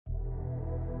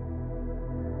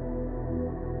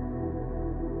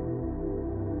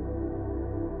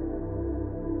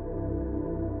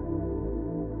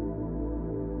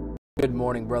Good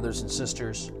morning, brothers and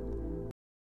sisters.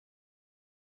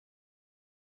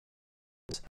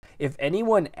 If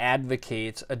anyone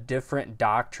advocates a different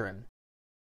doctrine,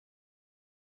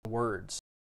 words,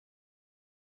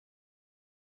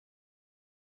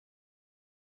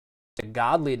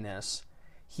 godliness,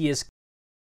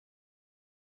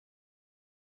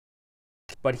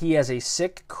 but he has a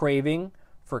sick craving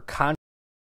for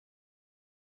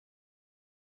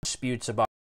disputes about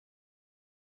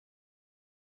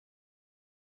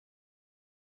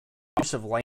use of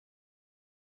language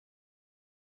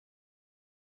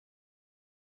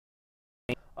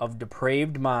of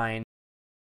depraved mind.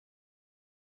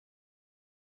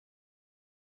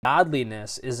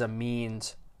 Godliness is a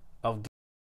means of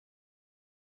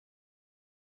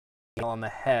on the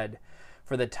head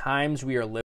for the times we are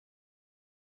living.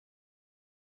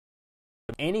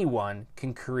 Anyone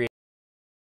can create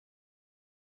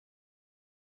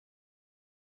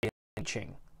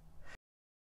teaching.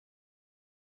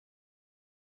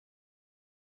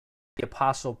 The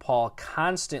Apostle Paul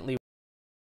constantly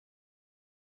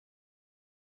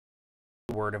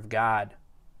the Word of God.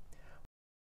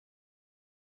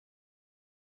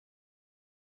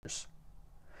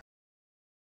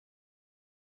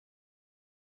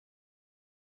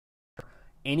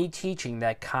 Any teaching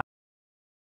that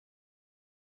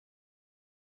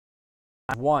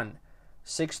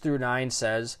 1:6-9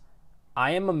 says,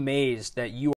 I am amazed that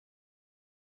you are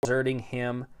deserting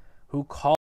him who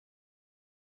called,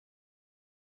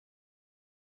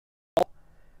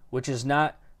 which is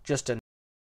not just a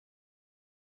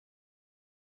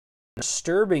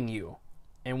disturbing you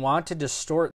and want to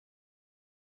distort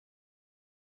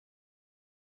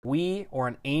we or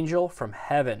an angel from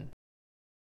heaven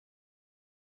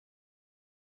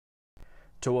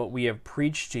to what we have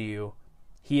preached to you.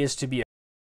 He is to be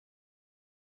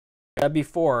said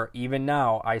before, even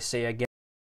now I say again,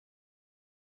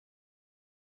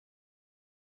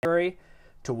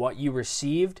 to what you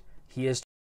received, he is.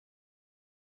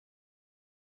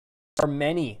 There are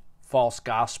many false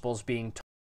gospels being taught.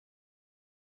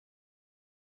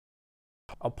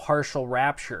 A partial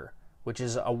rapture, which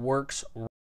is a works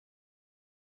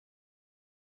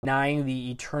denying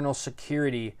the eternal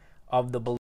security of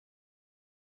the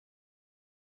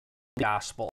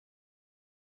gospel.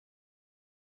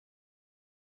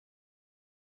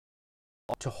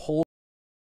 To hold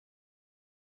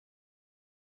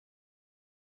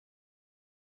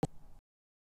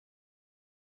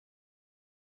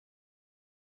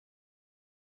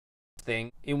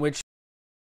thing in which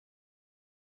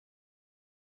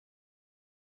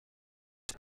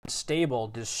stable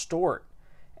distort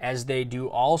as they do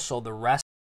also the rest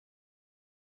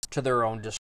to their own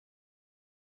destruction.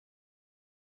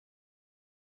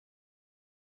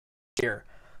 Here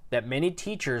that many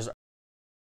teachers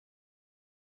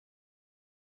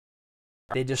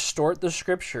they distort the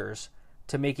scriptures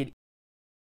to make it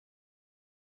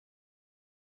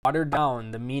water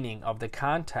down the meaning of the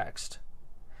context.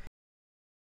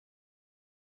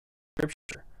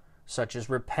 Scripture, such as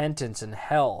repentance and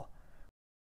hell,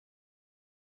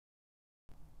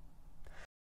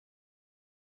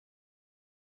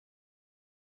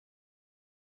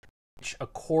 which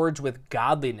accords with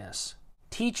godliness.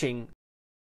 Teaching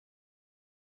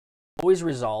always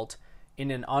result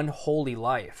in an unholy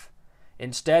life.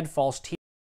 Instead, false teaching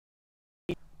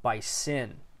by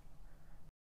sin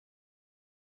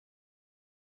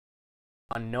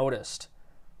unnoticed.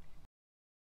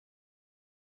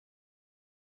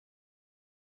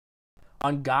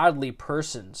 Ungodly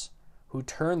persons who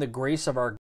turn the grace of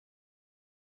our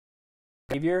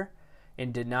Savior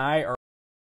and deny our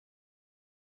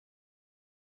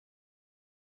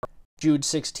Jude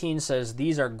 16 says,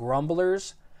 these are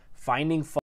grumblers, finding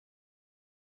fault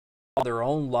in their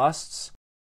own lusts,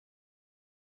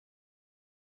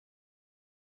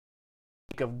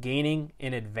 of gaining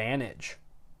an advantage.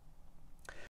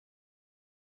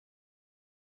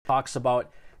 Talks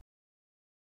about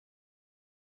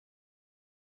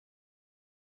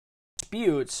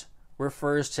disputes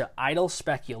refers to idle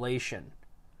speculation.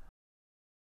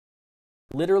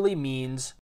 Literally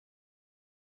means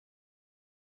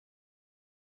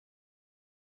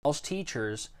false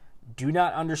teachers do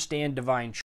not understand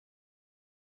divine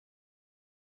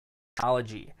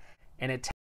theology, and it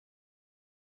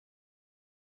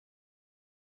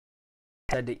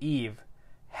said to Eve,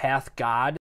 hath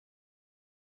God,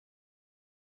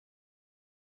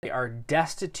 they are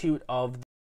destitute of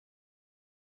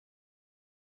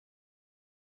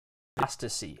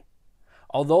apostasy.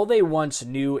 Although they once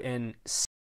knew and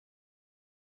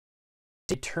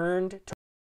they turned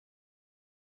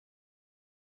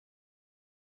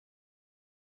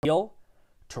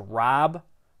to rob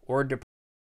or deprive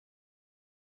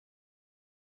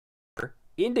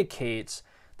indicates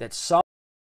that some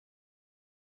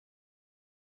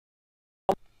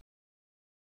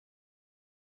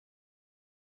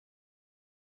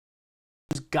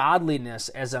use godliness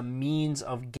as a means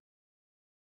of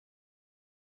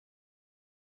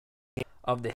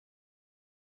the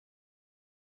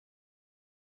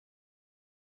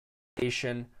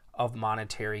of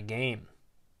monetary gain.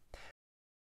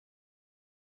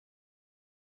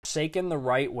 Forsaken the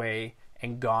right way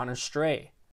and gone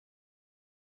astray.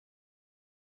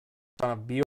 Son of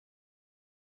Beor.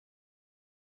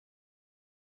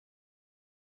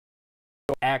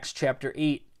 Acts chapter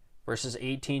 8, verses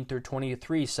 18 through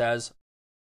 23 says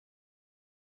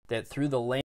that through the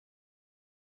land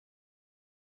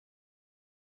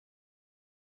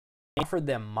offered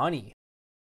them money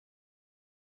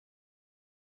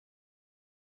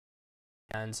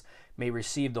and may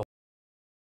receive the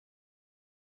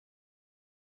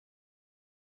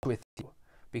with you,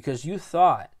 because you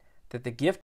thought that the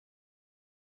gift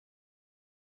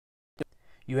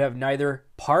you have neither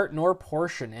part nor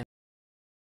portion in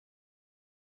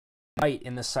right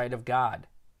in the sight of God.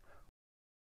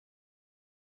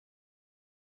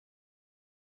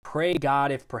 Pray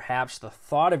God if perhaps the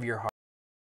thought of your heart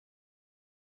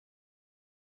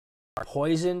are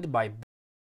poisoned by.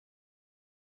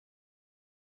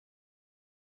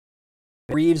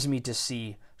 It grieves me to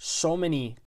see so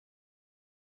many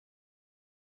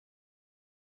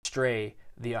stray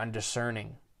the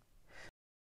undiscerning,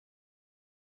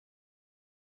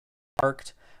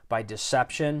 marked by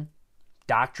deception,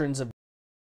 doctrines of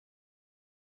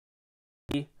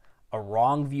a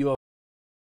wrong view of.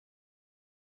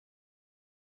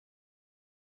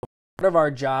 Part of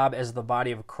our job as the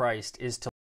body of Christ is to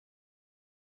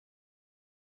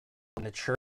in the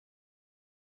church.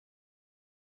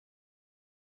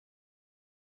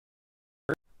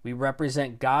 We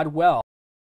represent God well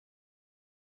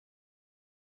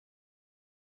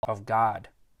of God.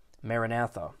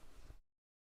 Maranatha.